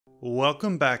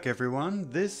Welcome back,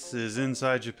 everyone. This is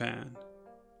Inside Japan.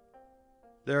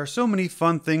 There are so many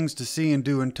fun things to see and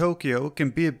do in Tokyo, it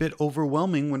can be a bit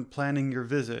overwhelming when planning your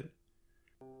visit.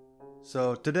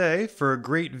 So today, for a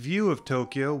great view of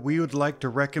Tokyo, we would like to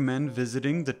recommend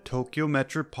visiting the Tokyo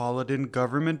Metropolitan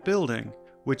Government Building,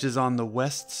 which is on the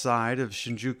west side of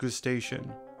Shinjuku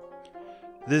Station.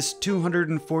 This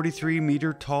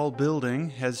 243-meter tall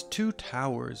building has two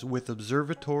towers with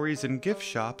observatories and gift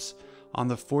shops on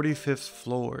the 45th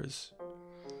floors.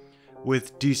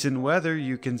 With decent weather,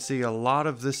 you can see a lot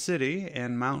of the city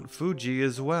and Mount Fuji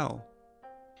as well.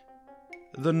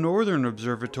 The Northern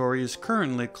Observatory is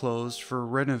currently closed for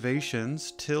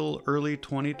renovations till early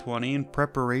 2020 in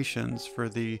preparations for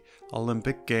the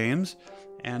Olympic Games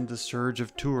and the surge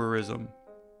of tourism.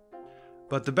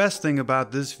 But the best thing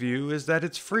about this view is that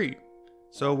it's free,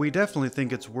 so we definitely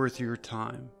think it's worth your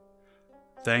time.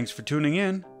 Thanks for tuning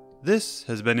in. This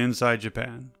has been Inside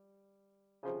Japan.